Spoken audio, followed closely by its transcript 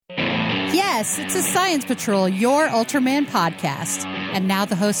Yes, it's a Science Patrol, your Ultraman podcast. And now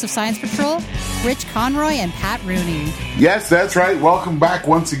the hosts of Science Patrol, Rich Conroy and Pat Rooney. Yes, that's right. Welcome back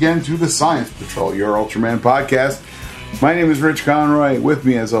once again to the Science Patrol, your Ultraman podcast. My name is Rich Conroy. With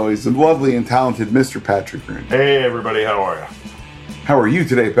me, as always, the lovely and talented Mr. Patrick Rooney. Hey, everybody. How are you? How are you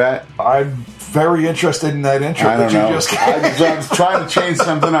today, Pat? I'm very interested in that intro that you just gave. I was trying to change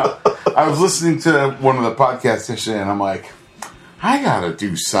something up. I was listening to one of the podcasts yesterday, and I'm like, I gotta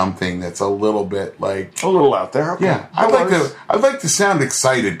do something that's a little bit like a little out there. Okay. Yeah, I'd like to sound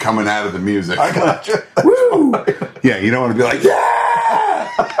excited coming out of the music. I got you. Woo! Yeah, you don't want to be like,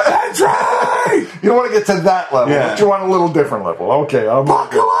 yeah, that's right. You don't want to get to that level. Yeah. But you want a little different level. Okay,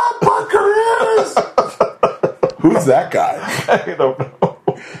 buckle up, buckaroos. Who's that guy? I don't know.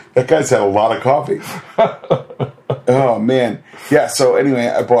 That guy's had a lot of coffee. Oh man, yeah. So anyway,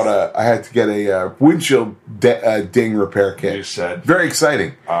 I had to get a windshield ding repair kit. You said very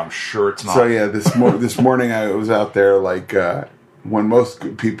exciting. I'm sure it's not. So yeah, this morning I was out there like when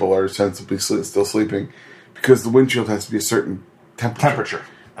most people are sensibly still sleeping, because the windshield has to be a certain temperature.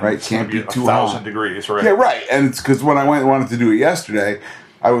 Right, can't be too 1,000 degrees. Right. Yeah, right. And it's because when I wanted to do it yesterday,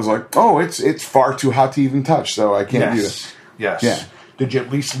 I was like, oh, it's far too hot to even touch, so I can't do it. Yes. Yeah. Did you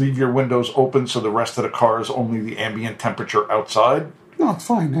at least leave your windows open so the rest of the car is only the ambient temperature outside? No, it's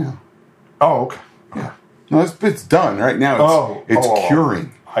fine now. Oh, okay. Yeah. No, it's done right now. It's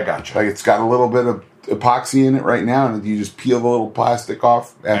curing. I got you. Like it's got a little bit of epoxy in it right now, and you just peel the little plastic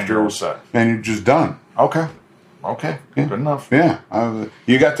off after, and you're set. And you're just done. Okay. Yeah. Good enough. Yeah.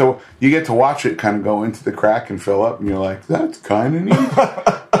 You get to watch it kind of go into the crack and fill up, and you're like, that's kind of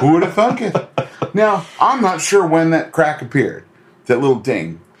neat. Who would have thunk it? Now, I'm not sure when that crack appeared. That little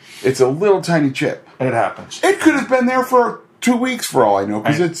ding. It's a little tiny chip. It happens. It could have been there for 2 weeks for all I know,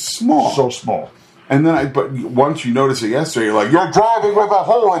 because it's small. So small. And then but once you notice it yesterday, you're like, you're driving with a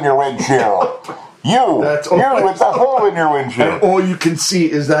hole in your windshield. You're with a hole in your windshield. And all you can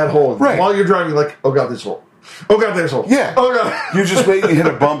see is that hole. Right. While you're driving, you're like, oh God, this hole. Oh God, there's a hole. Yeah. Oh God. You're just waiting to hit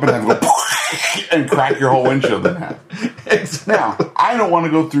a bump and have to go and crack your whole windshield in half. Exactly. Now, I don't want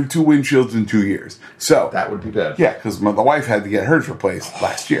to go through 2 windshields in 2 years. So that would be bad. Yeah, because the wife had to get hers replaced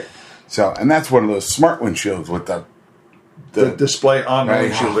last year. So, and that's one of those smart windshields with the display on the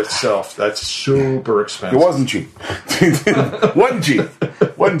windshield itself. That's super expensive. It wasn't cheap.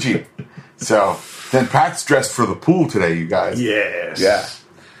 Wasn't cheap. So then Pat's dressed for the pool today, you guys. Yes. Yeah.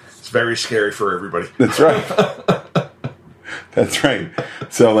 It's very scary for everybody. That's right. That's right.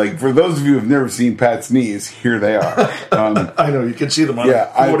 So, like, for those of you who've never seen Pat's knees, here they are. I know, you can see them on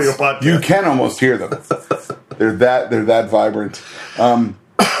the audio podcast. You can almost hear them. They're that vibrant.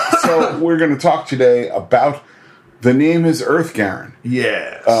 So we're going to talk today about the name is Earth Gah-RON.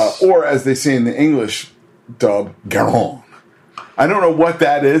 Yes. Or as they say in the English dub, Gah-RON. I don't know what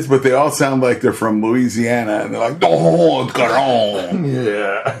that is, but they all sound like they're from Louisiana, and they're like, oh, Gah-RON.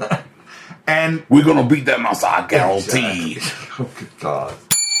 Yeah. And we're going to beat them outside, guarantee. Oh, good God.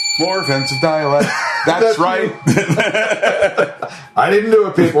 More offensive dialect. That's right. I didn't do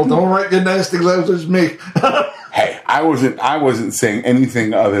it, people. Don't write your nasty letters to me. Hey, I wasn't saying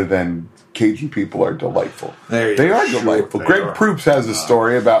anything other than Cajun people are delightful. They are delightful. Greg Proops has a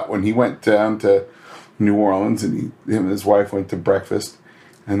story about when he went down to New Orleans, and him and his wife went to breakfast,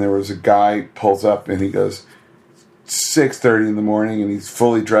 and there was a guy pulls up, and he goes, 6:30 in the morning, and he's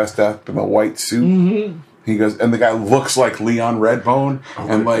fully dressed up in a white suit. Mm-hmm. He goes, and the guy looks like Leon Redbone,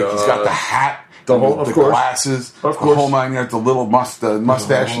 and like he's got the hat, the glasses, the whole 9 yards, the little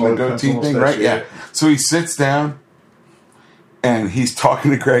mustache and the goatee thing, right? Yeah. So he sits down, and he's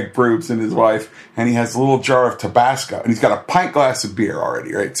talking to Greg Proops and his wife, and he has a little jar of Tabasco, and he's got a pint glass of beer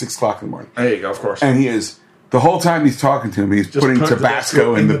already, right? 6 o'clock in the morning. There you go, of course. And he is, the whole time he's talking to him, he's just putting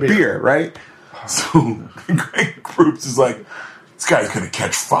Tabasco in the beer, right? So Greg Proops is like, this guy's going to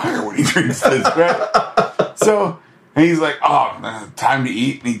catch fire when he drinks this, right? So, and he's like, oh, man, time to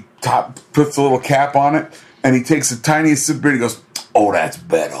eat. And he puts a little cap on it, and he takes the tiniest sip of beer, and he goes, oh, that's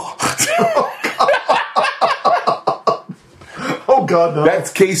better. Oh, God, no.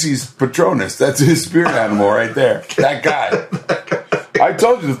 That's Casey's Patronus. That's his spirit animal right there. That guy. I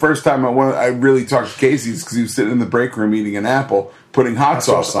told you the first time I really talked to Casey's because he was sitting in the break room eating an apple, putting hot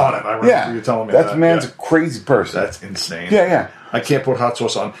sauce on it. I remember you telling me that. That man's a crazy person. That's insane. Yeah. I can't put hot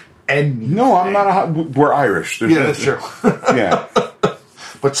sauce on anything. No, I'm not we're Irish. That's true. Yeah.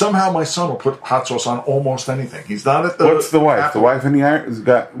 But somehow my son will put hot sauce on almost anything. He's not at the... What's the wife? Apple. The wife in the Irish has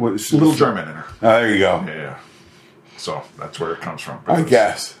got... Little German in her. Oh, there you go. Yeah. So that's where it comes from. I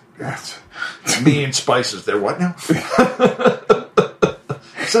guess. Me and spices. They're what now?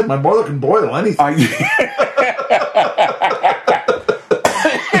 I said my mother can boil anything.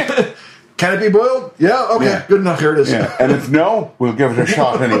 Can it be boiled? Yeah, okay, Yeah. good enough. Here it is. Yeah. And if no, we'll give it a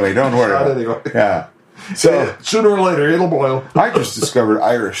shot anyway. Don't worry. Shot anyway. Yeah. So sooner or later, it'll boil. I just discovered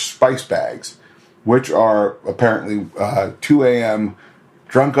Irish spice bags, which are apparently 2 a.m.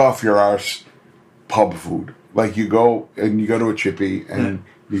 drunk off your arse pub food. Like you go to a chippy and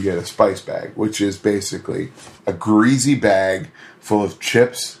you get a spice bag, which is basically a greasy bag full of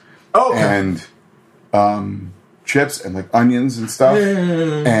chips and chips and like onions and stuff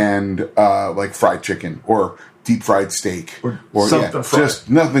and like fried chicken or deep fried steak or something fried. Just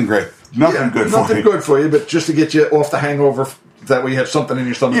nothing great. Nothing good for you, but just to get you off the hangover. That way you have something in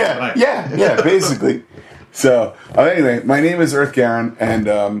your stomach tonight. Yeah, basically. So anyway, my name is Gah-RON, and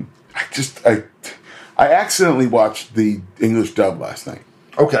I accidentally watched the English dub last night.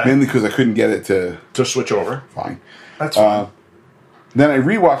 Okay. Mainly because I couldn't get it to switch over. Fine. That's fine. Then I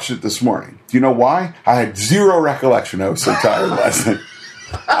rewatched it this morning. Do you know why? I had zero recollection. I was so tired last night.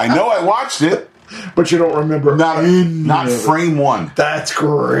 I know I watched it. But you don't remember not frame one. That's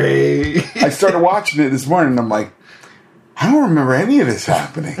great. I started watching it this morning and I'm like, I don't remember any of this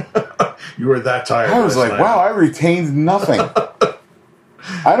happening. You were that tired. I was like, wow, I retained nothing.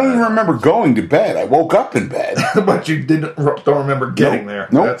 I don't even remember going to bed. I woke up in bed. But you don't remember getting there.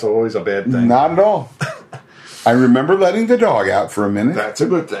 Nope. That's always a bad thing. Not at all. I remember letting the dog out for a minute. That's a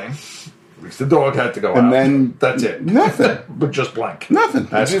good thing. At least the dog had to go out. And then... That's it. Nothing. But just blank. Nothing.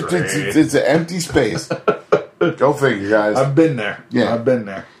 That's it's an empty space. Go figure, guys. I've been there. Yeah. I've been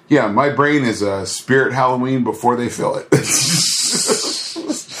there. Yeah, my brain is a spirit Halloween before they fill it.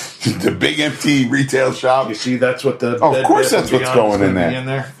 The big empty retail shop. You see, that's what the... of course that's what's going in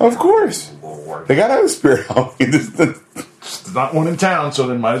there. Of course. Lord. They got to have a spirit Halloween. There's not one in town, so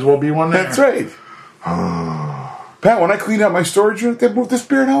there might as well be one there. That's right. Pat, when I cleaned out my storage unit, they moved the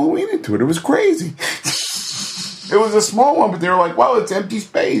Spirit Halloween into it. It was crazy. It was a small one, but they were like, well, it's empty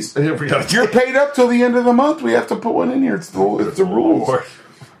space. You're paid up till the end of the month. We have to put one in here. It's the rules.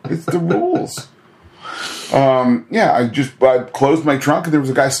 It's the rules. I closed my trunk, and there was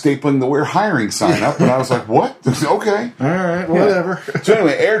a guy stapling the "We're hiring" sign up, and I was like, what? Okay. All right, whatever. Yeah. So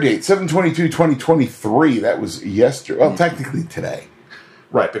anyway, air date, 7/22/2023. That was yesterday. Well, technically today.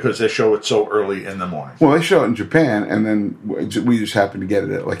 Right, because they show it so early in the morning. Well, they show it in Japan, and then we just happen to get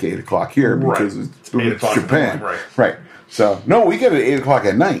it at like 8 o'clock here because it's 8 o'clock Japan. In the morning, right. So, no, we get it at 8 o'clock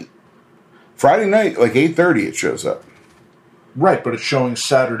at night. Friday night, like 8:30, it shows up. Right, but it's showing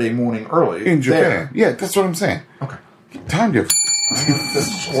Saturday morning early. In Japan. There. Yeah, that's what I'm saying. Okay. Time difference.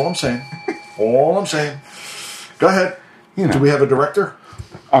 That's all I'm saying. All I'm saying. Go ahead. You know. Do we have a director?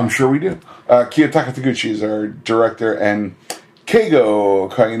 I'm sure we do. Kiyotaka Taguchi is our director, and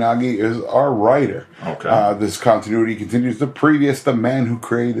Keigo Kainagi is our writer. Okay. This continuity continues the previous, the man who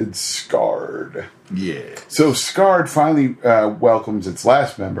created Scarred. Yeah. So Scarred finally welcomes its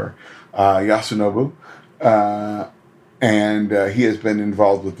last member, Yasunobu, and he has been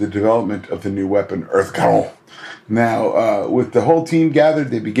involved with the development of the new weapon, Gah-RON. Now, with the whole team gathered,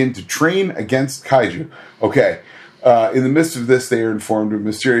 they begin to train against Kaiju. Okay. In the midst of this, they are informed of a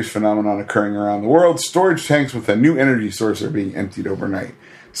mysterious phenomenon occurring around the world. Storage tanks with a new energy source are being emptied overnight.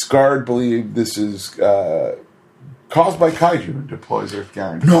 Scarred believe this is caused by Kaiju and deploys Earth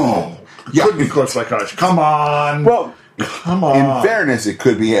Guarantee. No! Yeah. Couldn't be caused by Kaiju. Come on! Well, come on. In fairness, it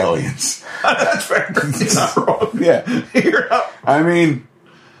could be aliens. That's fair. You're not wrong. Yeah. You're not. I mean,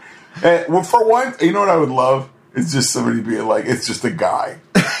 well, for one, you know what I would love? It's just somebody being like, it's just a guy.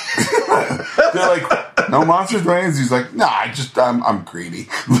 They're like, no monsters, brains. He's like, nah, I'm greedy.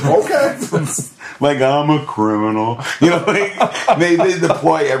 Okay. Like, I'm a criminal. You know, like, they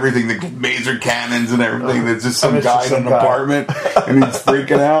deploy everything, the laser cannons and everything. There's just some guy in an apartment, and he's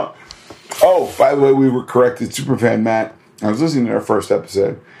freaking out. Oh, by the way, we were corrected. Superfan Matt, I was listening to our first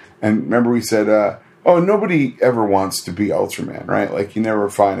episode, and remember we said, nobody ever wants to be Ultraman, right? Like, you never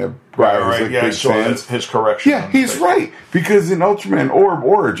find a guy who's like big fans. His correction. Yeah, he's right. Because in Ultraman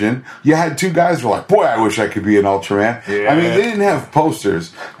Origin, you had two guys who were like, boy, I wish I could be an Ultraman. Yeah. I mean, they didn't have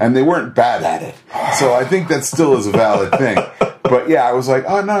posters, and they weren't bad at it. So I think that still is a valid thing. But yeah, I was like,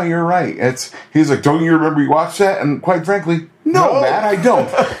 oh, no, you're right. He's like, don't you remember you watched that? And quite frankly, no, Matt, I don't.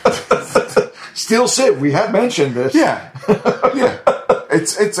 Steel Civ, we have mentioned this. Yeah. Yeah.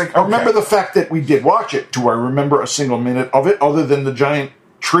 It's like, I remember the fact that we did watch it. Do I remember a single minute of it other than the giant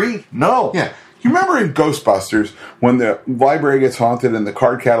tree? No. Yeah. You remember in Ghostbusters when the library gets haunted and the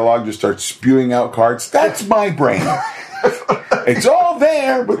card catalog just starts spewing out cards? That's my brain. It's all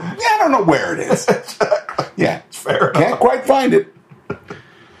there, but I don't know where it is. Yeah. It's fair Can't quite find it.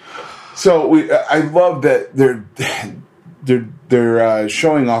 So I love that they're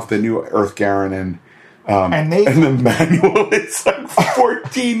showing off the new Earth Gah-RON, and And the manual is like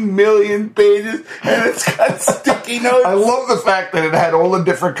 14 million pages, and it's got sticky notes. I love the fact that it had all the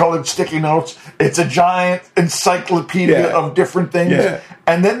different colored sticky notes. It's a giant encyclopedia of different things. Yeah.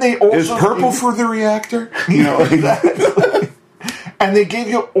 And then they also... Is purple for the reactor? Exactly. And they gave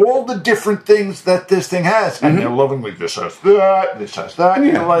you all the different things that this thing has. And they're lovingly, this has that, this has that.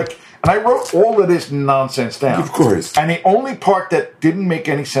 Yeah. You're like... And I wrote all of this nonsense down. Of course. And the only part that didn't make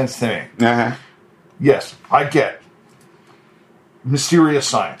any sense to me... Yes, I get mysterious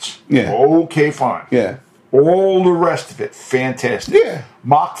science. Yeah. Okay, fine. Yeah. All the rest of it, fantastic. Yeah.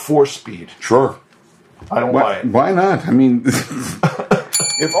 Mach 4 speed. Sure. I don't buy it. Why not? I mean,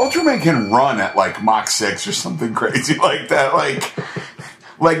 if Ultraman can run at like Mach 6 or something crazy like that,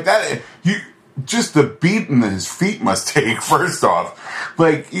 like that, just the beating that his feet must take, first off.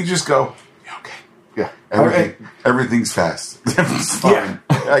 Like, you just go, okay. Yeah. Everything's fast. It's fine.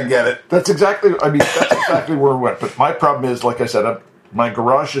 Yeah. I get it. That's exactly where we went. But my problem is, like I said, my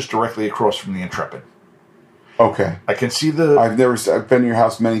garage is directly across from the Intrepid. Okay. I can see I've been to your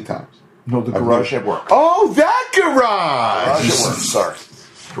house many times. No, the garage at work. Oh, that garage! Garage at work, sorry.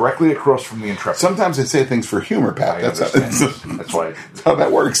 Directly across from the Intrepid. Sometimes I say things for humor, Pat. That's how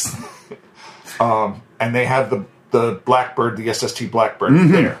that works. And they have the Blackbird, the SST Blackbird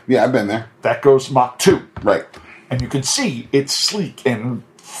there. Yeah, I've been there. That goes Mach 2. Right. And you can see it's sleek, and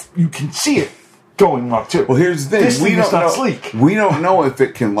you can see it going Mach 2. Well, here's the thing. This thing is not sleek. We don't know if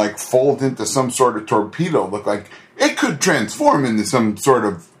it can, like, fold into some sort of torpedo. Look like it could transform into some sort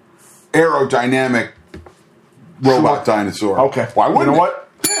of aerodynamic robot dinosaur. Okay. Why wouldn't you know what?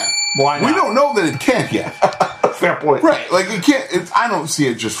 Yeah. Why not? We don't know that it can't yet. Fair point. Right. Like, it can't... I don't see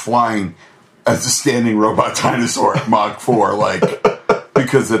it just flying as a standing robot dinosaur at Mach 4, like...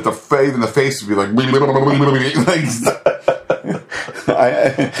 Because at even the face would be like...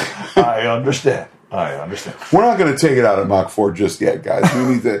 I understand. We're not going to take it out of Mach 4 just yet, guys.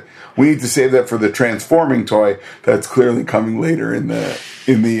 We need to save that for the transforming toy that's clearly coming later in the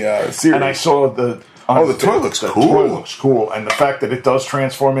series. And I saw the toy looks cool. The toy looks cool, and the fact that it does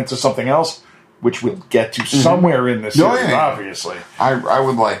transform into something else, which would get to somewhere in the series, obviously. I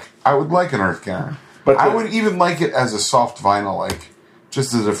would like an Earth Gah-RON, but I would even like it as a soft vinyl, like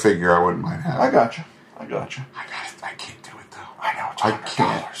just as a figure. I wouldn't mind having. I got you. I got it. I can't do it though. I know. It's I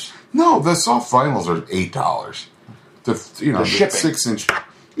can't. No, the soft vinyls are $8. The 6-inch,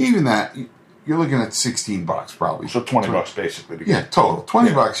 even that you're looking at $16 probably. So $20 basically. Yeah, total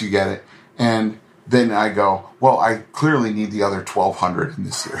 $20 you get it, and then I go, well, I clearly need the other 1,200 in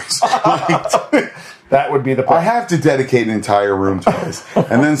this series. That would be the part. I have to dedicate an entire room to this,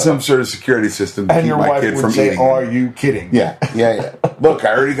 and then some sort of security system to keep my kid from eating. Are you kidding? Yeah. Look,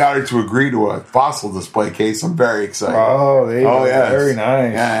 I already got her to agree to a fossil display case. I'm very excited. Oh, there you go. Yes. Very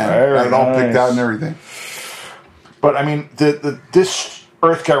nice. Yeah, got it all picked out and everything. But I mean, this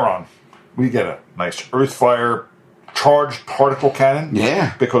Earth Gah-RON, we get a nice Earthfire charged particle cannon.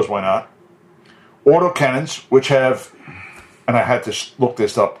 Yeah, because why not? Autocannons, which have, and I had to look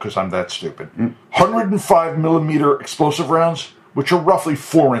this up because I'm that stupid, 105 millimeter explosive rounds, which are roughly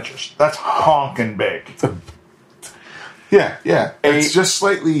 4 inches. That's honking big. Yeah. It's just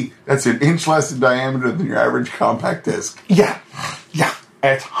slightly, that's an inch less in diameter than your average compact disc. Yeah.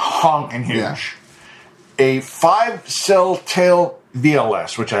 It's honking huge. Yeah. A 5-cell tail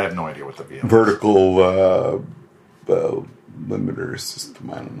VLS, which I have no idea what the VLS is. Vertical limiter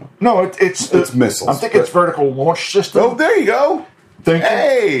system, I don't know. No, it's missiles. I think it's vertical launch system. Oh, there you go.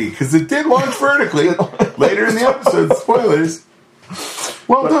 Hey, because it did launch vertically later in the episode. Spoilers.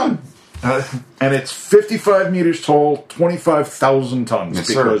 Well done. And it's 55 meters tall, 25,000 tons. Yes,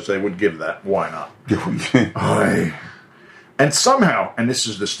 because sir. They would give that. Why not? And somehow, and this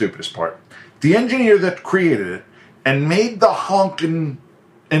is the stupidest part, the engineer that created it and made the honking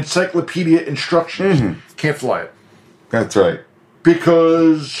encyclopedia instructions can't fly it. That's right.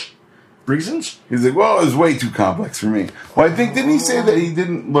 Because reasons? He's like, well, it was way too complex for me. Well, I think, didn't he say that he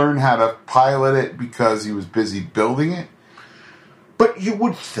didn't learn how to pilot it because he was busy building it? But you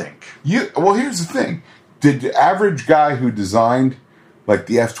would think. Well, here's the thing. Did the average guy who designed, like,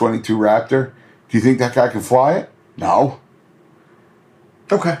 the F-22 Raptor, do you think that guy can fly it? No.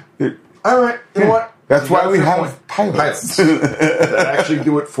 Okay. All right. You know what? That's why we have pilots. That actually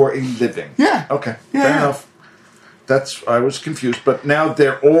do it for a living. Yeah. Okay. Fair enough. I was confused, but now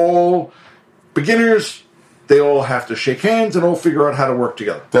they're all beginners. They all have to shake hands and all figure out how to work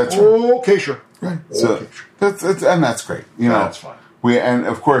together. That's right. Okay, sure. Right. So that's great. That's fine. And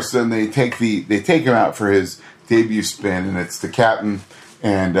of course, then they take him out for his debut spin, and it's the captain.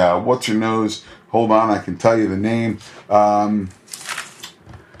 And what's your nose? Hold on, I can tell you the name.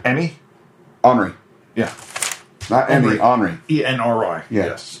 Emmy? Henri. Yeah. Not Emmy, Henri. E-N-R-I. Yeah.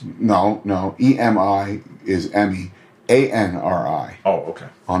 Yes. No. E-M-I is Emmy. A-N-R-I. Oh, okay.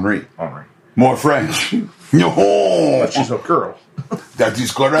 Henri. Henri. More French. No. But she's a girl. That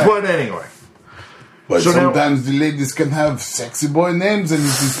is correct. But anyway. But So sometimes the ladies can have sexy boy names, and it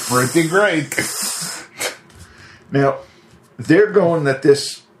is pretty great. Now, they're going that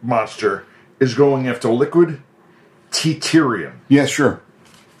this monster is going after liquid deuterium. Yeah, sure.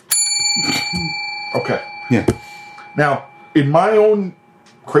 Okay. Yeah. Now, in my own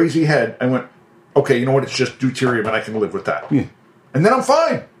crazy head, I went, okay, you know what? It's just deuterium, and I can live with that. Yeah. And then I'm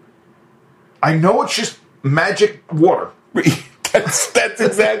fine. I know it's just magic water. That's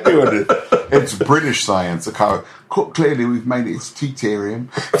exactly what it is. It's British science. Clearly, we've made it. It's deuterium.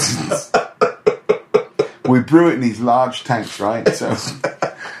 We brew it in these large tanks, right? So,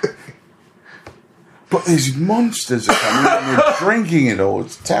 but these monsters are coming and they're drinking it all.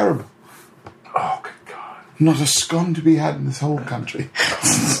 It's terrible. Oh, good God. Not a scone to be had in this whole country.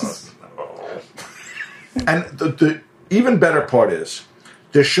 And the even better part is,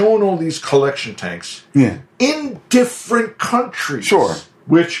 they're showing all these collection tanks in different countries. Sure.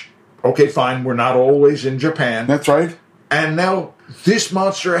 Which, okay, fine, we're not always in Japan. That's right. And now this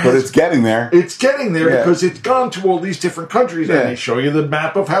monster has... But it's getting there. It's getting there because it's gone to all these different countries and they show you the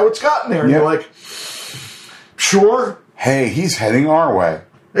map of how it's gotten there. And you're like, sure. Hey, he's heading our way.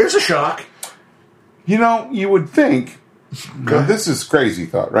 There's a shock. You know, you would think... Now, this is crazy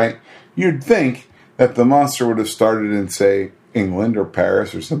thought, right? You'd think that the monster would have started in, say, England or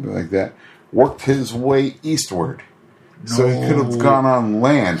Paris or something like that, worked his way eastward. So he could have gone on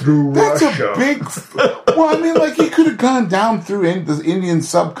land. Through Russia. A big... Well, I mean, like, he could have gone down through the Indian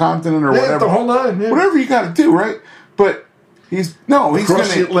subcontinent or whatever. The whole line, Whatever you got to do, right? But he's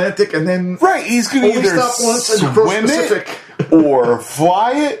across the Atlantic and then... Right, he's going to either stop once and swim it or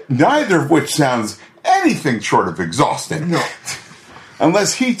fly it, neither of which sounds anything short of exhausting. No.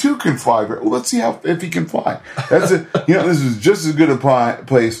 Unless he too can fly. Well, let's see if he can fly. That's it. You know, this is just as good a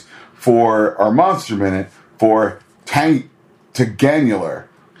place for our Monster Minute for Taganular,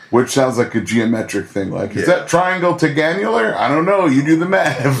 which sounds like a geometric thing. Like, is that triangle Taganular? I don't know. You do the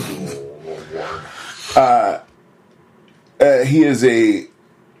math. He is a...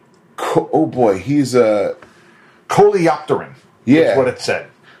 he's a... Coleopteran. Yeah. That's what it said.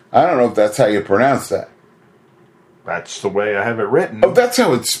 I don't know if that's how you pronounce that. That's the way I have it written. Oh, that's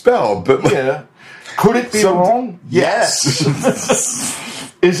how it's spelled, but... Yeah. Could it be wrong? Yes.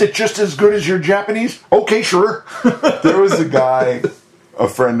 Is it just as good as your Japanese? Okay, sure. There was a guy, a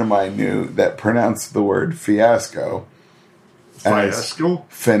friend of mine knew, that pronounced the word fiasco. Fiasco?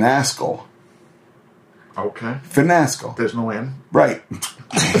 Finascal. Okay. Finascal. There's no N. Right.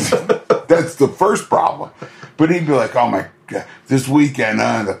 That's the first problem. But he'd be like, oh my God, this weekend,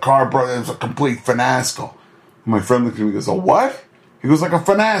 the car broke, it was a complete finascal. My friend looked at me and goes, a what? He goes, like a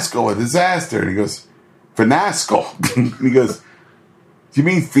finascal, a disaster. And he goes, finascal. And he goes, do you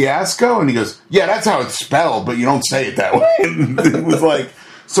mean fiasco? And he goes, yeah, that's how it's spelled, but you don't say it that way. And it was like,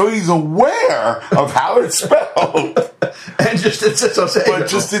 so he's aware of how it's spelled. And just insists on saying But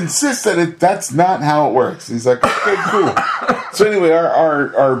just insists that that's not how it works. He's like, okay, cool. So anyway,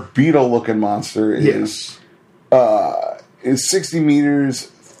 our beetle-looking monster is 60 meters,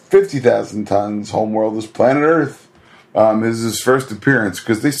 50,000 tons. Homeworld is planet Earth. This is his first appearance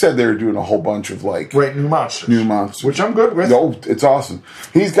because they said they were doing a whole bunch of new monsters, which I'm good with. No, it's awesome.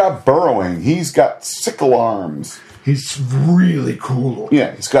 He's got burrowing. He's got sickle arms. He's really cool.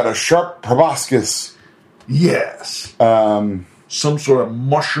 Yeah, he's got a sharp proboscis. Yes. Some sort of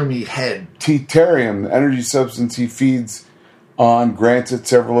mushroomy head. Deuterium, the energy substance he feeds on, grants it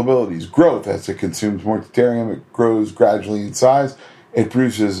several abilities. Growth, as it consumes more deuterium, it grows gradually in size. It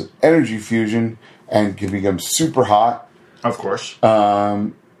produces energy fusion and can become super hot. Of course.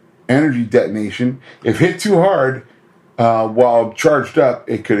 Energy detonation. If hit too hard, while charged up,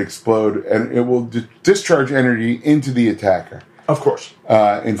 it could explode, and it will discharge energy into the attacker. Of course.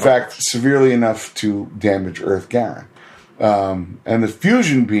 In fact, severely enough to damage Earth Gah-RON. And the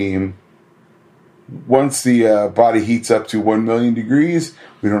fusion beam, once the body heats up to 1 million degrees,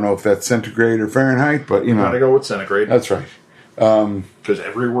 we don't know if that's centigrade or Fahrenheit, but you know. Gotta go with centigrade. That's right. Because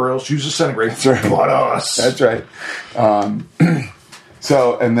everywhere else uses centigrade. That's right. But us. That's right.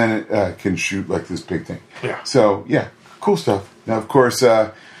 So, and then it can shoot like this big thing. Yeah. So, yeah, cool stuff. Now, of course,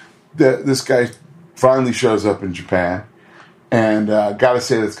 this guy finally shows up in Japan, and gotta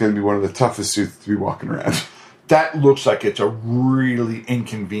say that's going to be one of the toughest suits to be walking around. That looks like it's a really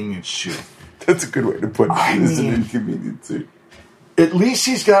inconvenient suit. That's a good way to put it. It's an inconvenient suit. At least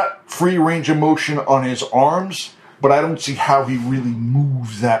he's got free range of motion on his arms, but I don't see how he really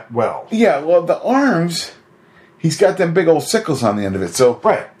moves that well. Yeah, well, the arms, he's got them big old sickles on the end of it. So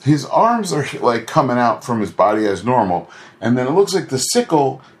right. His arms are like coming out from his body as normal. And then it looks like the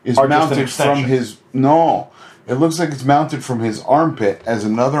sickle is mounted from his... No. It looks like it's mounted from his armpit as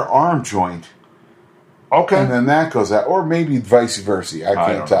another arm joint. Okay. And then that goes out. Or maybe vice versa. I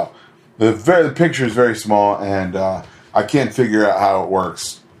can't tell. The picture is very small, and I can't figure out how it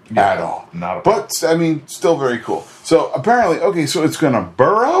works at all. But, I mean, still very cool. So, apparently, okay, so it's going to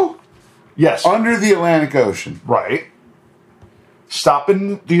burrow? Yes. Under the Atlantic Ocean. Right. Stop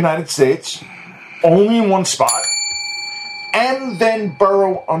in the United States, only in one spot, and then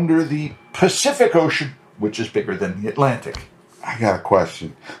burrow under the Pacific Ocean, which is bigger than the Atlantic. I got a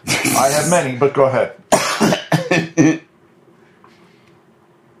question. I have many, but go ahead.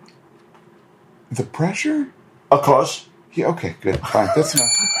 The pressure? Of course. Yeah, okay, good. Fine. That's enough.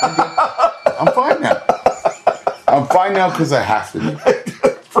 I'm fine now. I'm fine now because I have to be.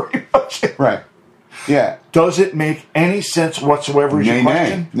 Pretty much it. Right. Yeah. Does it make any sense whatsoever is your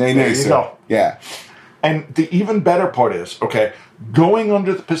question? Nay, there you go. Yeah. And the even better part is, okay, going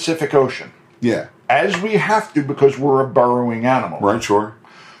under the Pacific Ocean. Yeah. As we have to because we're a burrowing animal. Right, sure.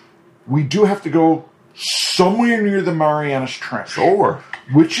 We do have to go somewhere near the Marianas Trench. Sure.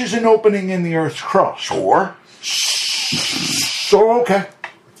 Which is an opening in the Earth's crust. Sure. So, okay.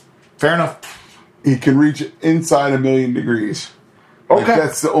 Fair enough. He can reach inside 1,000,000 degrees. Okay. Like,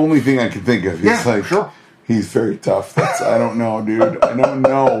 that's the only thing I can think of. Yeah, like, sure. He's very tough. I don't know, dude. I don't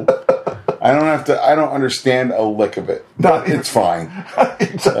know. I don't understand a lick of it. But it's fine.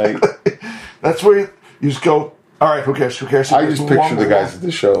 Exactly. Like, that's where you just go, all right, who cares? Who cares? I just picture the guys at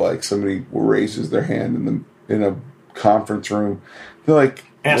the show like somebody raises their hand in a conference room. They're like,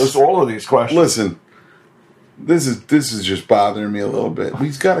 ask all of these questions. Listen, this is just bothering me a little bit.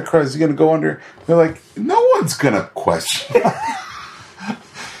 He's got to cry. He's going to go under. They're like, no one's going to question.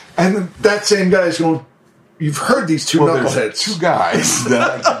 And then that same guy's going, you've heard these two knuckleheads. There's two guys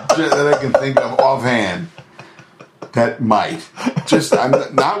that I can think of offhand that might. Just, I'm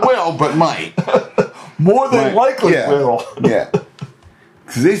not will, but might. More than likely will. Yeah.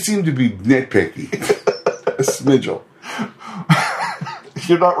 Because they seem to be nitpicky. A smidgel.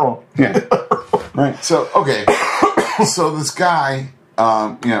 You're not wrong. Yeah. Right. So, okay. So this guy,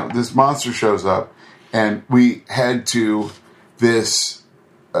 this monster shows up, and we head to this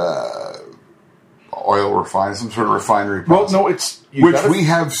oil refinery, some sort of refinery process. Well, no, it's... we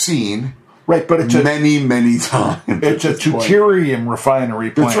have seen... Right, but it's many times. It's a deuterium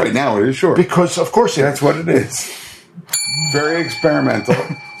refinery plant. That's right, now it is, sure. Because, of course, that's what it is. Very experimental.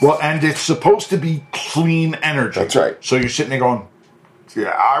 Well, and it's supposed to be clean energy. That's right. So you're sitting there going,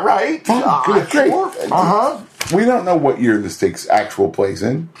 yeah, all right. Good, great. Sure. Uh-huh. We don't know what year this takes actual place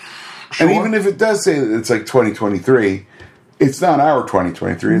in. Sure. And even if it does say that it's like 2023, it's not our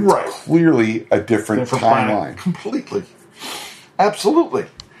 2023. It's clearly a different timeline. Completely. Absolutely.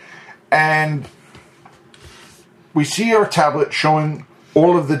 And we see our tablet showing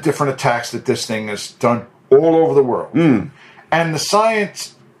all of the different attacks that this thing has done all over the world. Mm. And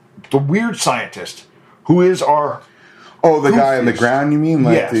the weird scientist, who is our... Oh, the guy on the ground, you mean?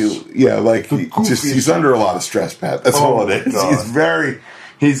 Like yes. He's under a lot of stress, Pat. That's all it is. God.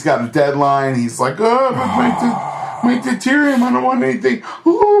 He's got a deadline. He's like, but my deuterium, I don't want anything.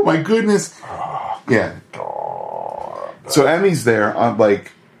 Oh, my goodness. Yeah. So Emmy's there on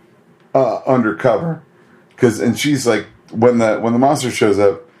undercover, and she's like, when the monster shows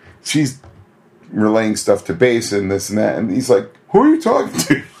up, she's relaying stuff to base and this and that, and he's like, who are you talking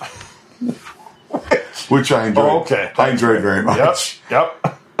to? Which I enjoyed. Oh, okay. I enjoyed very much.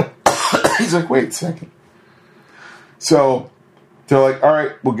 Yep. He's like, wait a second. So they're like, all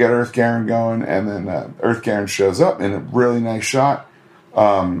right, we'll get Earth Gah-RON going, and then Earth Gah-RON shows up in a really nice shot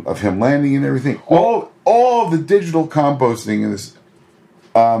of him landing and everything. All the digital composting in this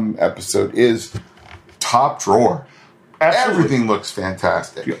episode is top drawer. Absolutely. Everything looks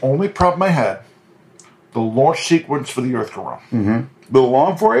fantastic. The only problem I had, the launch sequence for the Earth Gah-RON. Mm-hmm. Little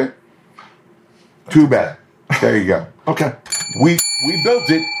long for you? Too bad. There you go. Okay. We built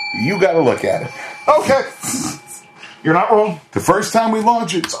it. You got to look at it. Okay. You're not wrong. The first time we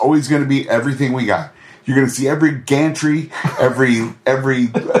launch it, it's always going to be everything we got. You're going to see every gantry, every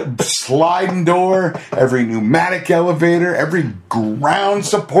sliding door, every pneumatic elevator, every ground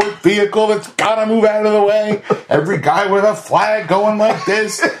support vehicle that's got to move out of the way, every guy with a flag going like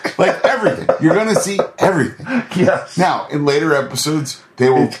this, like everything. You're going to see everything. Yes. Now, in later episodes,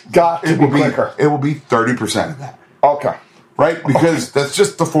 it will be quicker. It will be 30% of that. Okay. Right? Because that's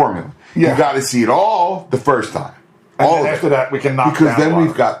just the formula. Yeah. You got to see it all the first time. And then after that, we can knock because down then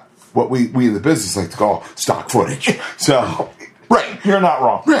we've got what we in the business like to call stock footage. So, right. You're not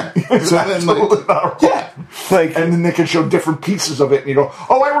wrong. Yeah. So then, not wrong. Yeah. Like, and then they can show different pieces of it, and you go,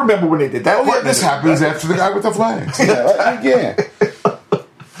 "Oh, I remember when they did that." Oh, yeah, this happens after the guy with the flags. Yeah.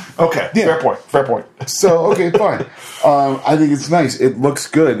 Okay. Yeah. Fair point. So, okay, fine. I think it's nice. It looks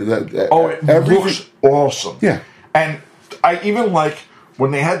good. It looks awesome. Yeah. And I even like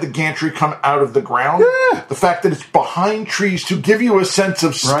when they had the gantry come out of the ground. Yeah. The fact that it's behind trees to give you a sense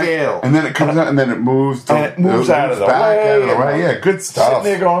of scale. Right. And then it comes out, and then it moves. And it moves out of the way. Yeah, good stuff. Sitting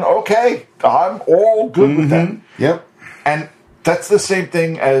there going, okay, I'm all good with that. Yep. And that's the same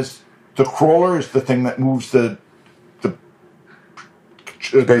thing as the crawler is the thing that moves the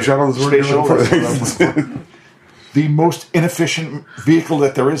space shuttle. The most inefficient vehicle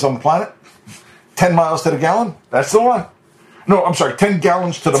that there is on the planet. 10 miles to the gallon. That's the one. No, I'm sorry. 10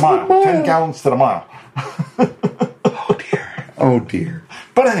 gallons to the mile. 10 gallons to the mile. Oh dear.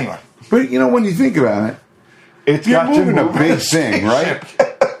 But anyway. But when you think about it, you're moving a big thing, right?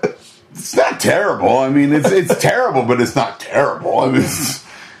 It's not terrible. I mean, it's terrible, but it's not terrible. I mean,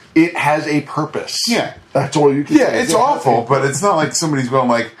 it has a purpose. Yeah. That's all you can say. Yeah, it's awful, but it's not like somebody's going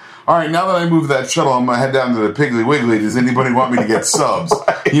like, all right, now that I moved that shuttle, I'm going to head down to the Piggly Wiggly. Does anybody want me to get subs?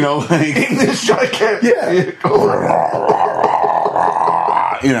 Like... In this gigantic... Yeah.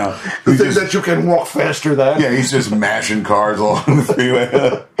 The thing that you can walk faster than. Yeah, he's just mashing cars along the freeway.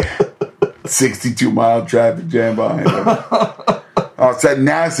 62-mile traffic jam behind him. Oh, it's that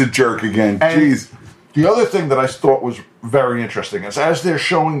NASA jerk again. Jeez. The other thing that I thought was very interesting is as they're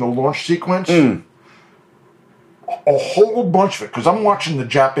showing the launch sequence, a whole bunch of it, because I'm watching the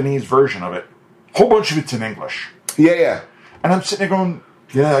Japanese version of it, a whole bunch of it's in English. Yeah. And I'm sitting there going,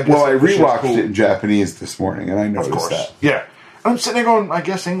 yeah, I guess. Well, I rewatched it in Japanese this morning, and I noticed that. Yeah. I'm sitting there going, I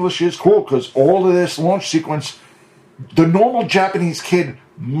guess English is cool, because all of this launch sequence, the normal Japanese kid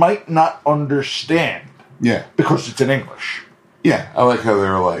might not understand. Yeah. Because it's in English. Yeah. I like how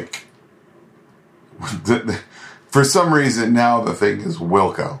they're like, for some reason now the thing is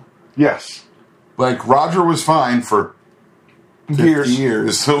Wilco. Yes. Like, Roger was fine for 50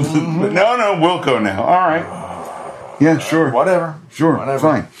 years. So, but no, Wilco now. All right. Yeah, sure. Whatever. Sure. Whatever.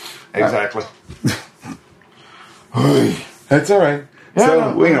 Fine. Exactly. That's all right. Yeah,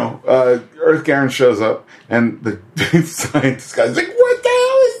 so, Earth Gah-RON shows up, and the scientist guy's like, what the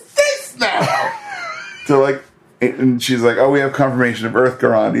hell is this now? So, like, and she's like, oh, we have confirmation of Earth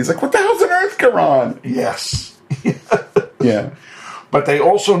Gah-RON. He's like, what the hell's an Earth Gah-RON? Yes. Yeah. But they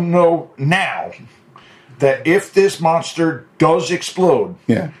also know now that if this monster does explode,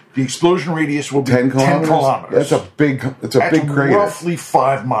 the explosion radius will be 10 kilometers. That's a big crater. Roughly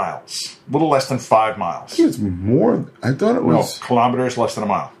 5 miles. A little less than 5 miles. It's more. I thought it was. No, kilometers less than a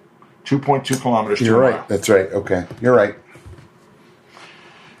mile. 2.2 kilometers to You're a right. mile. That's right. Okay. You're right.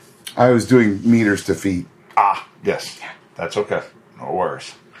 I was doing meters to feet. Ah, yes. That's okay. No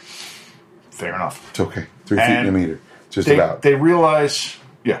worries. Fair enough. It's okay. 3 feet in a meter. Just about. They realize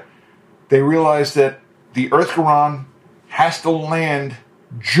that the Earth Gah-RON has to land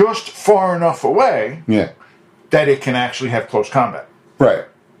just far enough away that it can actually have close combat. Right.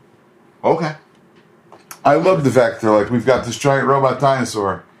 Okay. I love the fact they're like, we've got this giant robot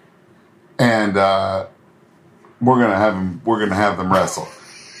dinosaur, and we're gonna have them wrestle.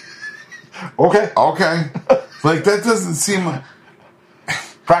 Okay. Like, that doesn't seem like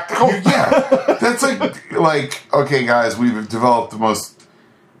practical. Yeah. That's like okay, guys, we've developed the most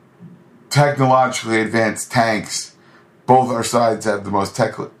technologically advanced tanks. Both our sides have the most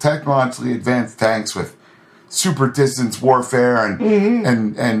technologically advanced tanks with super distance warfare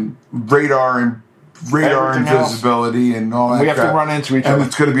and radar and invisibility and all that. We have to run into each other. And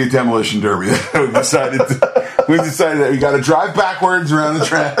it's going to be a demolition derby. we decided that we got to drive backwards around the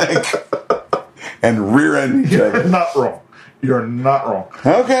track and rear end each other. You're not wrong.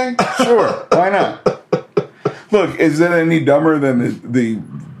 Okay, sure. Why not? Look, is that any dumber than the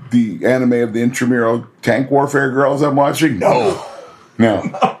anime of the intramural tank warfare girls I'm watching? No.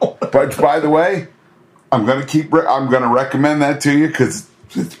 But by the way, I'm gonna recommend that to you because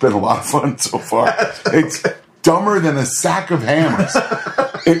it's been a lot of fun so far. It's dumber than a sack of hammers.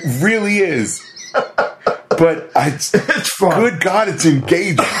 It really is. But it's fun. Good God, it's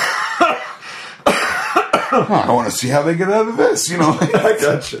engaging. I want to see how they get out of this. I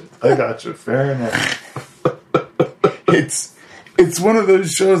got you. Fair enough. It's one of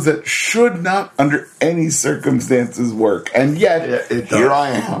those shows that should not, under any circumstances, work, and yet here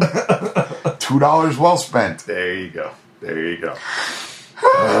I am. $2 well spent. There you go.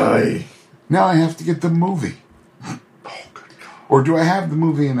 Now I have to get the movie. Oh, good God. Or do I have the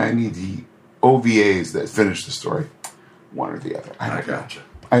movie and I need the OVAs that finish the story? One or the other. I got you.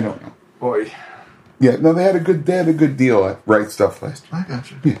 I don't know. Boy. Yeah, no, they had a good deal at Right Stuff last year. I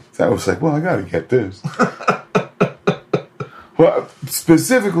got you. Yeah, so I was like, well, I got to get this. Well,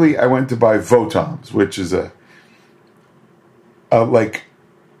 specifically, I went to buy Votons, which is a like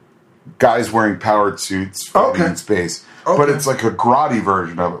guys wearing powered suits fighting in space, but it's like a grotty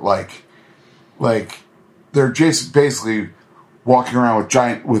version of it. Like they're just basically walking around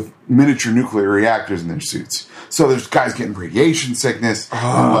with miniature nuclear reactors in their suits. So there's guys getting radiation sickness,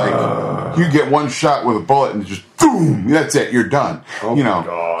 and like you get one shot with a bullet and just boom, that's it, you're done. Oh you know, my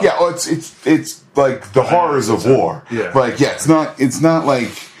God. yeah. Well, it's like the horrors of war. Yeah, like it's not like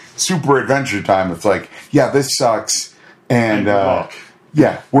super adventure time. It's like this sucks, and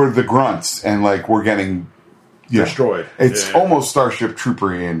yeah, we're the grunts, and like we're getting destroyed. It's almost Starship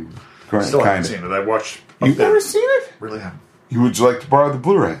Trooper-y and still haven't seen it. I watched. You've never seen it? Really haven't. Would you like to borrow the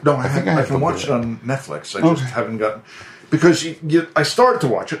Blu-ray? No, I can watch it on Netflix. I just haven't gotten... Because I started to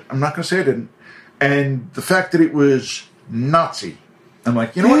watch it. I'm not going to say I didn't. And the fact that it was Nazi, I'm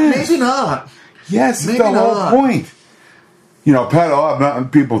like, you know what? Maybe not. Yes, maybe that's the whole point. You know,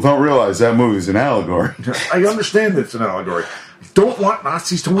 people don't realize that movie's an allegory. I understand it's an allegory. Don't want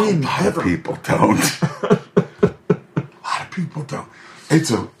Nazis to win. A lot of people don't.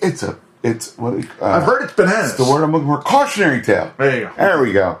 It's what I've heard it's bananas. It's the word I'm looking for. Cautionary tale. There you go. There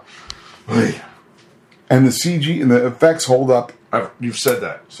we go. And the CG and the effects hold up. You've said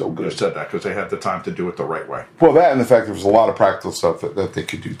that. So good. You've said that because they had the time to do it the right way. Well, that and the fact there was a lot of practical stuff that they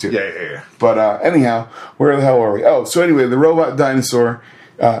could do too. Yeah. But anyhow, where the hell were we? Oh, so anyway, the robot dinosaur,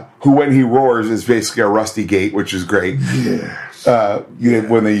 who when he roars is basically a rusty gate, which is great. Yes.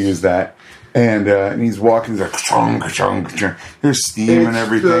 When they use that. And he's walking, he's like, there's steam and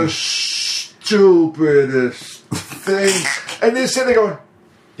everything. The stupidest thing. And they sit there going,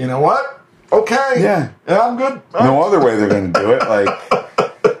 you know what? Okay. Yeah, I'm good. No other way they're going to do it. Like,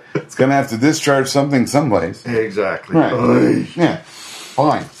 it's going to have to discharge something someplace. Exactly. Right. Yeah.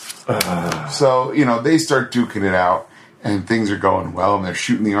 Fine. So, they start duking it out, and things are going well, and they're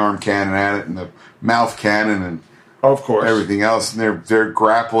shooting the arm cannon at it, and the mouth cannon, and of course everything else, and they're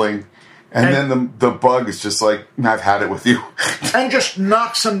grappling. And then the bug is just like, I've had it with you. And just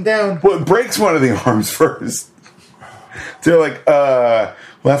knocks him down. Well, it breaks one of the arms first. They're like,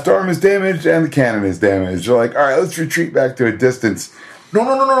 left arm is damaged and the cannon is damaged. They're like, all right, let's retreat back to a distance.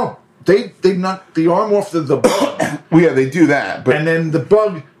 No. They knock the arm off the bug. Well, yeah, they do that. And then the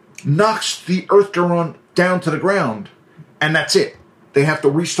bug knocks the Earth Gah-RON down to the ground. And that's it. They have to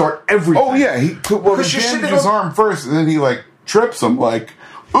restart everything. Oh, yeah. He damages his arm first, and then he, trips him,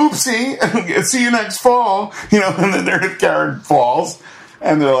 oopsie, see you next fall. And then their Gah-RON falls.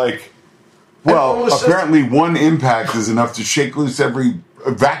 And they're like, well, apparently one impact is enough to shake loose every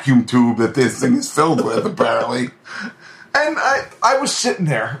vacuum tube that this thing is filled with, apparently. And I was sitting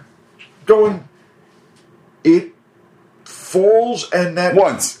there going, it falls and that...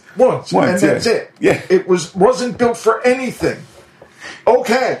 Once, and that's it. Yeah. It wasn't built for anything.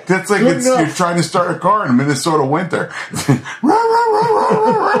 Okay. That's like you're trying to start a car in Minnesota winter.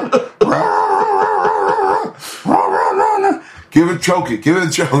 Give it a choke.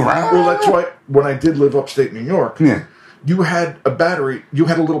 Well, that's why when I did live upstate New York, you had a battery, you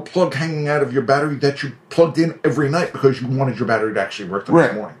had a little plug hanging out of your battery that you plugged in every night because you wanted your battery to actually work the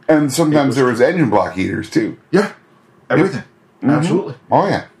next morning. And sometimes there was engine block heaters too. Yeah. Everything. Mm-hmm. Absolutely. Oh,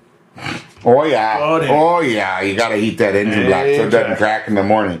 yeah. Oh, yeah. You got to heat that engine block so it doesn't crack in the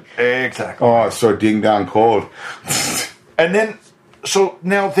morning. Exactly. Oh, it's so ding-dong cold. And then, so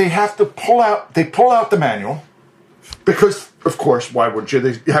now they have to pull out the manual because, of course, why would you?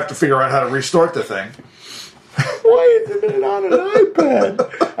 They have to figure out how to restart the thing. Why isn't it on an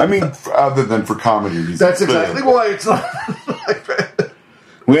iPad? I mean, other than for comedy reasons. That's exactly why it's not on an iPad.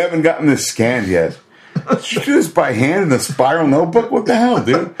 We haven't gotten this scanned yet. Did you do this by hand in a spiral notebook? What the hell,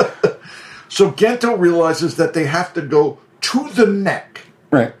 dude? So Gento realizes that they have to go to the neck.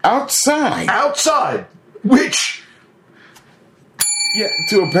 Right. Outside. Which... Yeah,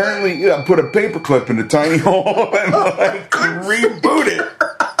 to apparently put a paperclip in a tiny hole and reboot it.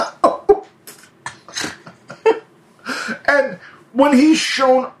 And when he's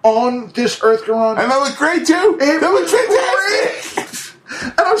shown on this Earth Gah-RON... And that looked great, too. That looked fantastic.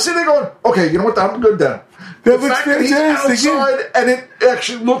 And I'm sitting there going, okay, you know what? I'm good then. That looks fantastic. He's outside and it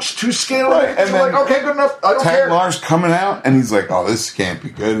actually looks to scale. Right. And then, like, okay, good enough. I don't care. Lar's coming out and he's like, oh, this can't be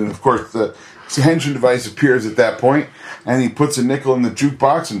good. And of course, the engine device appears at that point and he puts a nickel in the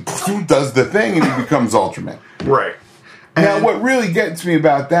jukebox and does the thing and he becomes Ultraman. Right. Now, what really gets me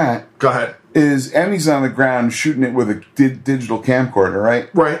about that... Go ahead. ...is Emmy's on the ground shooting it with a digital camcorder, right?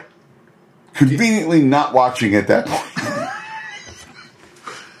 Right. Conveniently not watching at that point.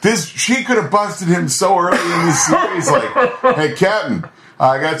 She could have busted him so early in the series, like, hey, Captain,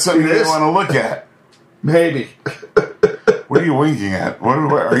 I got something you want to look at. Maybe. What are you winking at? What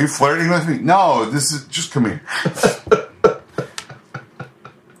are you flirting with me? No, this is just come here.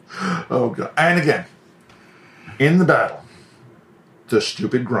 Oh, God. And again, in the battle, the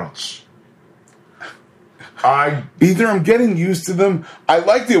stupid grunts. Either I'm getting used to them. I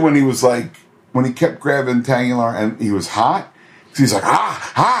liked it when he was like, when he kept grabbing Tangular and he was hot. He's like,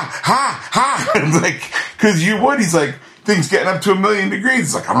 It's like, because you would. He's like, things getting up to 1,000,000 degrees.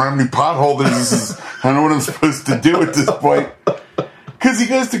 It's like, I don't have any potholders. I don't know what I'm supposed to do at this point. Because he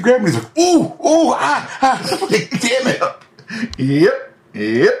goes to grab me. He's like, ooh, I'm like, damn it. Yep.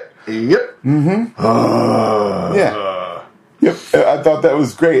 Mm-hmm. Yeah. Yep. I thought that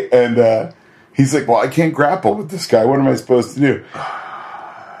was great. And he's like, well, I can't grapple with this guy. What am I supposed to do?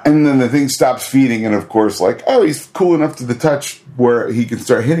 And then the thing stops feeding, and of course, like, oh, he's cool enough to the touch where he can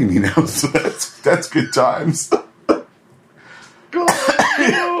start hitting me now. So that's good times.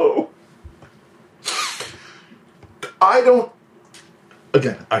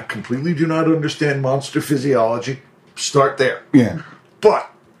 I completely do not understand monster physiology. Start there. Yeah. But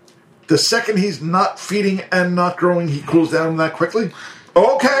the second he's not feeding and not growing, he cools down that quickly.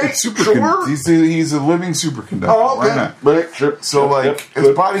 Okay, sure. He's a living superconductor. Oh, okay. Why not? Right, sure. So, his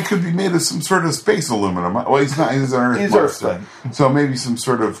body could be made of some sort of space aluminum. Well, he's not. He's an Earth. He's Earth thing. So maybe some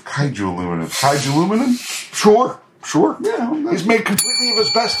sort of Kaiju aluminum. Kaiju aluminum? Sure. Yeah. He's made completely of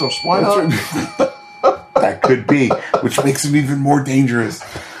asbestos. Why not? That could be, which makes him even more dangerous.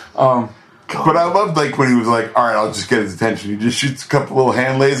 But I loved like when he was like, all right, I'll just get his attention. He just shoots a couple little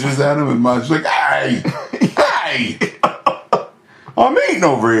hand lasers at him, and Mon's like, hey, I'm eating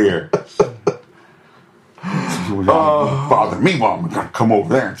over here. Bother me while I'm going to come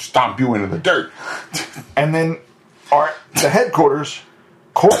over there and stomp you into the dirt. And then the headquarters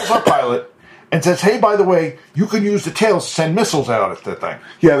calls our pilot and says, hey, by the way, you can use the tails to send missiles out at that thing.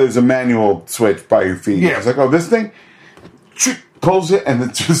 Yeah, there's a manual switch by your feet. Yeah. It's like, oh, this thing, pulls it, and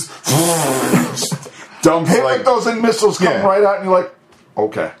it just dumps. Hey, like those missiles come right out, and you're like,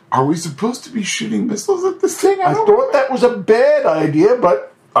 okay. Are we supposed to be shooting missiles at this thing? I thought that was a bad idea,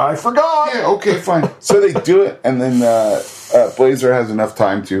 but I forgot. Yeah, okay, fine. So they do it, and then Blazer has enough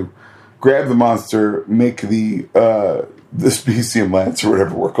time to grab the monster, make the Specium Lance, or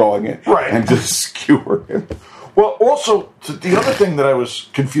whatever we're calling it, right, and just skewer him. Well, also, the other thing that I was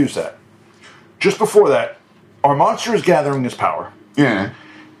confused at, just before that, our monster is gathering his power. Yeah.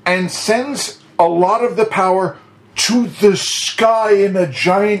 And sends a lot of the power to the sky in a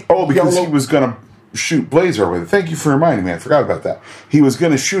giant because he was going to shoot Blazer with it. Thank you for reminding me. I forgot about that. He was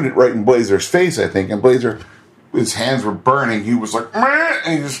going to shoot it right in Blazer's face, I think, and Blazer, his hands were burning. He was like, meh,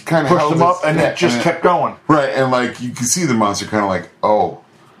 and he just kind of pushed him up, and it just kept going. Right, and like you can see the monster kind of like, oh,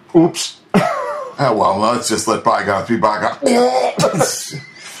 oops. Oh, well, let's just let bygones be bygones.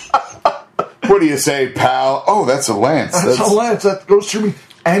 What do you say, pal? Oh, that's a lance. That's a lance that goes through me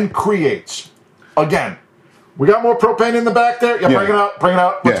and creates. Again, we got more propane in the back there. Yeah, bring it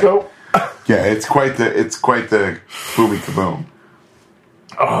out. Let's go. Yeah, it's quite the boomy kaboom.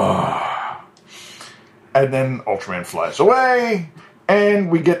 And then Ultraman flies away, and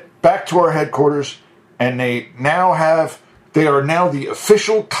we get back to our headquarters, and they are now the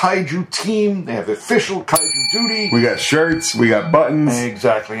official Kaiju team. They have official Kaiju duty. We got shirts. We got buttons.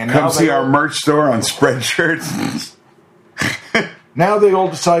 Exactly. And come see our merch store on Spreadshirts. Now they all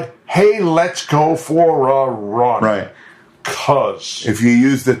decide, hey, let's go for a run. Right. Cause if you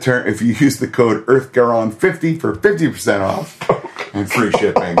use the code Gah-RON 50 for 50% off and free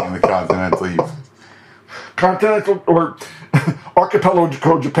shipping in the continental US. Continental or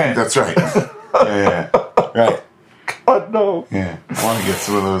Archipelago Japan. That's right. Yeah. Right. God, no. Yeah. I want to get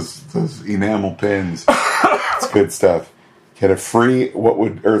some of those enamel pins. It's good stuff. Get a free What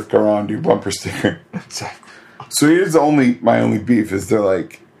Would Earth Gah-RON Do bumper sticker. Exactly. So here's my only beef is they're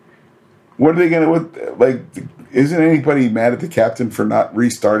like, what are they going to, isn't anybody mad at the captain for not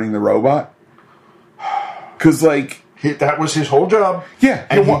restarting the robot? Because, that was his whole job. Yeah.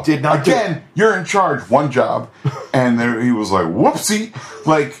 And he did not do it. Again, you're in charge. One job. And he was like, whoopsie.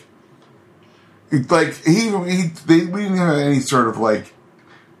 We didn't have any sort of,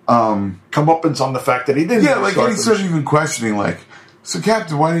 comeuppance on the fact that he didn't. Yeah, any sort of even questioning, so,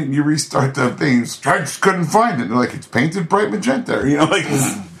 Captain, why didn't you restart the things? I just couldn't find it. And it's painted bright magenta.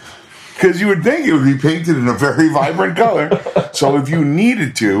 Because you would think it would be painted in a very vibrant color. So if you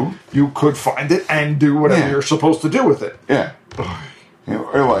needed to, you could find it and do whatever you're supposed to do with it. Yeah.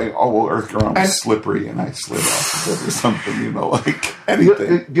 Or Earth Gah-RON was slippery and I slid off of it or something,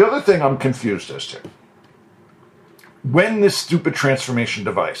 anything. The other thing I'm confused as to, when this stupid transformation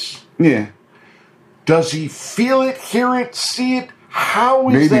device, does he feel it, hear it, see it? How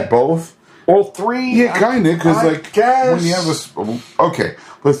is maybe that? both? All three? Yeah, kind of, because like guess. when you have okay,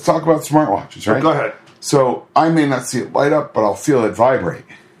 let's talk about smartwatches, right? Go ahead. So I may not see it light up, but I'll feel it vibrate.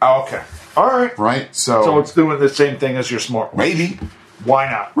 Oh, okay. All right. Right? So it's doing the same thing as your smartwatch. Maybe. Why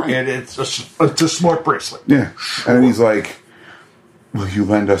not? Right. And it's a smart bracelet. Yeah. Sure. And he's like, will you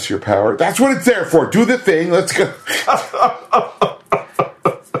lend us your power? That's what it's there for. Do the thing. Let's go.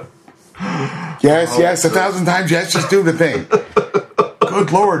 Yes, 1,000 times yes. Just do the thing.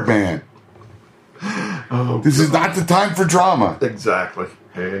 Good Lord, man. This is not the time for drama. Exactly.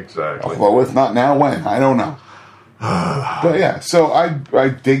 Well, if not now, when? I don't know. But yeah, so I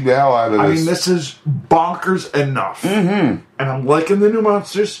dig the hell out of this. I mean, this is bonkers enough. Mm-hmm. And I'm liking the new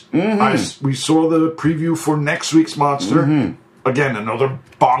monsters. Mm-hmm. We saw the preview for next week's monster. Mm-hmm. Again, another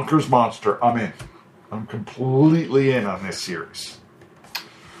bonkers monster. I'm in. I'm completely in on this series.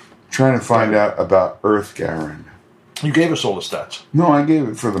 Trying to find out about Earth Gah-RON. You gave us all the stats. No, I gave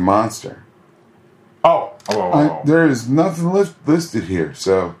it for the monster. Oh. There is nothing listed here,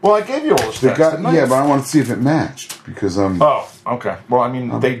 so... Well, I gave you all the stats. But I want to see if it matched, because Oh, okay. Well, I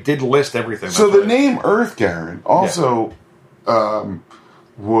mean, they did list everything. So the name Earth Gah-RON also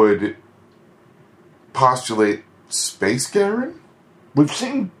would postulate Space Gah-RON? We've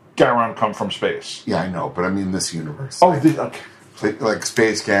seen Gah-RON come from space. Yeah, I know, but I mean this universe. Oh, okay. Like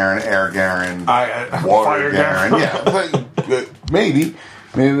Space Gah-RON, Air Gah-RON, Water Fire Gah-RON. Yeah, but maybe,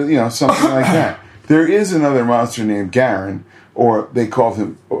 something like that. There is another monster named Gah-RON, or they called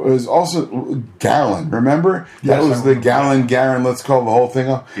him. It was also Gallon. Remember? Yes, that was the Gah-RON. Let's call the whole thing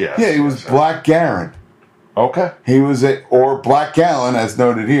off. Yes, yeah, he was Black Gah-RON. Okay. He was or Black Gallon, as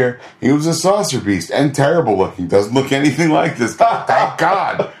noted here. He was a saucer beast and terrible looking. Doesn't look anything like this guy. Thank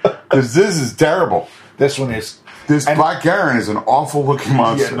God, because this is terrible. This one is. Black Gah-RON is an awful looking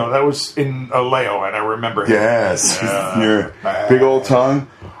monster. Yeah, no, that was in Leo, and I remember him. Yes, your big old tongue.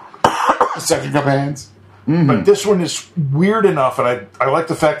 Second cup hands. Mm-hmm. But this one is weird enough, and I like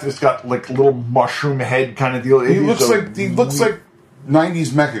the fact that it's got like little mushroom head kind of deal. He looks like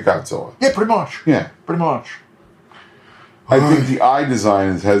 90s Mechagodzilla. Yeah, pretty much. Yeah, pretty much. I think the eye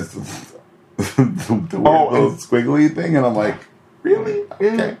design has the weird little squiggly thing, and I'm like, really?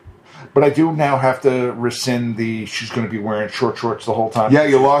 Okay. Yeah. But I do now have to rescind she's going to be wearing short shorts the whole time. Yeah,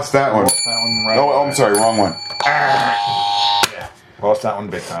 you lost that one. I'm sorry, wrong one. Lost that one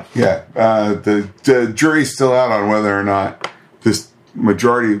big time. Yeah, the jury's still out on whether or not this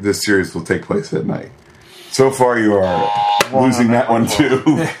majority of this series will take place at night. So far, you are losing that one too.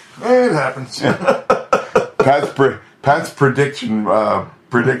 It happens. Pat's prediction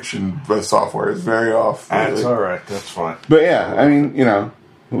software is very off. That's all right. That's fine. But yeah, I mean, you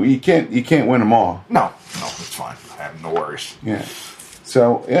can't win them all. No, it's fine. I have no worries. Yeah.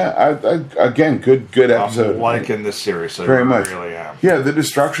 So yeah, I again, good episode. I'm liking this series very much. Really am. Yeah, the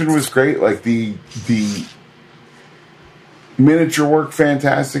destruction was great. Like the miniature work,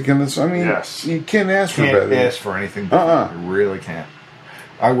 fantastic in this. I mean, yes. You can't ask for better. Can't ask for anything better. You really can't.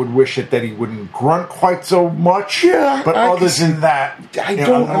 I would wish that he wouldn't grunt quite so much. Yeah, but other than that,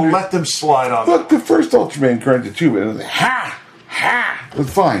 I'll let them slide on. Look, the first Ultraman grunted too, but it was like, ha.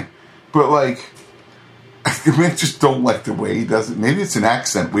 It's fine, but like. I just don't like the way he does it. Maybe it's an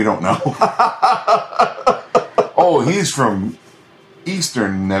accent. We don't know. Oh, he's from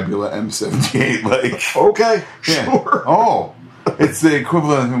Eastern Nebula M78. Like, okay, sure. Oh, it's the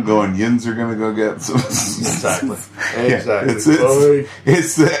equivalent of him going, Yins are going to go get some. Exactly.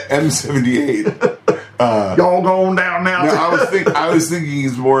 It's the M78. Y'all going down now? No, I was thinking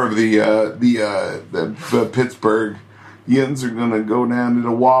he's more of the Pittsburgh. Yins are going to go down to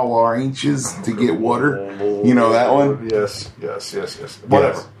the Wawa, ain't yous, to get water. You know that one? Yes.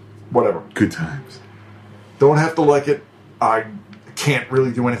 Whatever. Good times. Don't have to like it. I can't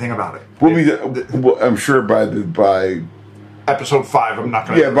really do anything about it. I'm sure by episode 5, I'm not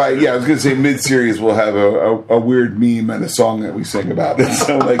going to. I was going to say mid-series we'll have a weird meme and a song that we sing about it.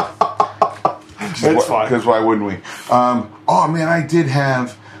 So like, that's fine. Because why wouldn't we? Oh man, I did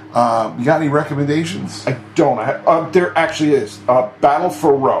have. You got any recommendations? I don't. There actually is. Battle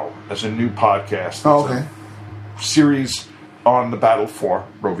for Roe as a new podcast. Oh, okay. Series on the battle for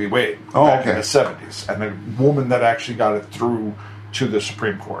Roe v. Wade back in the 70s. And the woman that actually got it through to the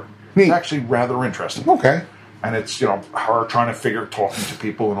Supreme Court. Neat. It's actually rather interesting. Okay. And it's, her trying to talking to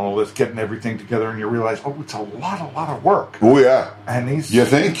people and all this, getting everything together, and you realize, it's a lot of work. Oh, yeah. And these you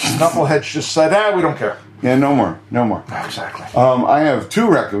think? knuckleheads just said, we don't care. Yeah, no more. Exactly. I have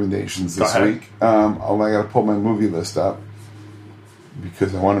 2 recommendations this week. I got to pull my movie list up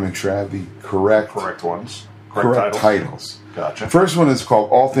because I want to make sure I have the correct ones. correct titles. Gotcha. The first one is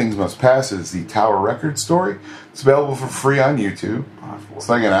called All Things Must Pass. It's the Tower Records story. It's available for free on YouTube. It's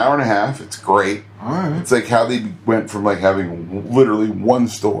like an hour and a half. It's great. All right. It's like how they went from like having literally one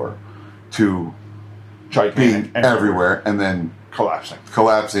store to being everywhere and then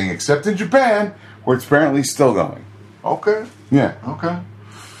collapsing, except in Japan, where it's apparently still going. Okay. Yeah. Okay.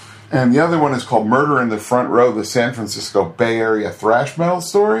 And the other one is called Murder in the Front Row, the San Francisco Bay Area thrash metal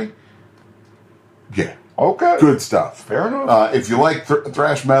story. Yeah. Okay. Good stuff. Fair enough. If you like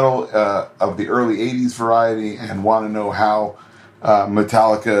thrash metal of the early 80s variety and want to know how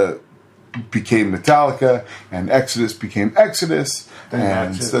Metallica became Metallica and Exodus became Exodus,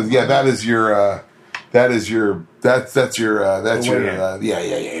 and so, yeah, that's your I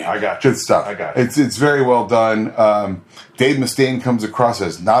got you. Good stuff. I got you. It's very well done. Dave Mustaine comes across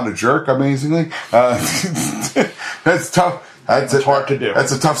as not a jerk, amazingly. That's tough. That's hard to do.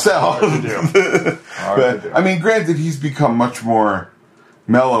 That's a tough sell. Hard to do. But, I mean, granted, he's become much more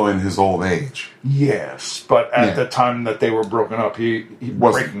mellow in his old age. Yes, but at the time that they were broken up, he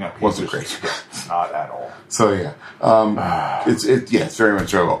wasn't great. Not at all. So yeah, it's very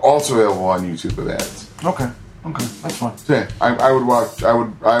much available. Also available on YouTube with ads. Okay, that's fine. So yeah, I would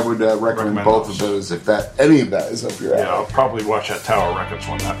recommend both of those if any of that is up your alley. Yeah, I'll probably watch that Tower Records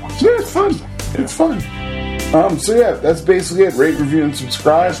one. That one. Yeah, it's fun. Yeah. It's fun. So yeah, that's basically it. Rate, review, and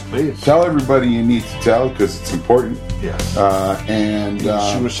subscribe. Yes, please. Tell everybody you need to tell because it's important. Yes. And the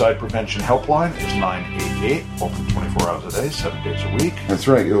Suicide Prevention Helpline is 988, open 24 hours a day, 7 days a week. That's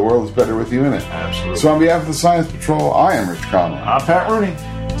right. The world is better with you in it. Absolutely. So on behalf of the Science Patrol, I am Rich Conroy. I'm Pat Rooney.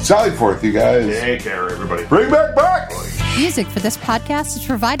 Sally forth, you guys. Take care, everybody. Bring back. Music for this podcast is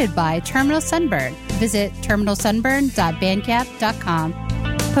provided by Terminal Sunburn. Visit terminalsunburn.bandcamp.com.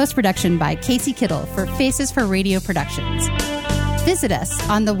 Post-production by Casey Kittle for Faces for Radio Productions. Visit us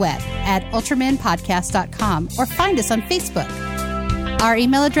on the web at ultramanpodcast.com or find us on Facebook. Our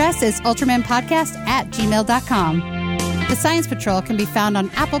email address is ultramanpodcast@gmail.com. The Science Patrol can be found on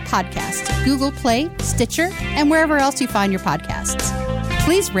Apple Podcasts, Google Play, Stitcher, and wherever else you find your podcasts.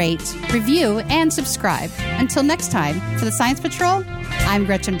 Please rate, review, and subscribe. Until next time, for the Science Patrol, I'm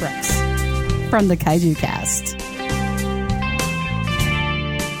Gretchen Brooks from the Kaiju Cast.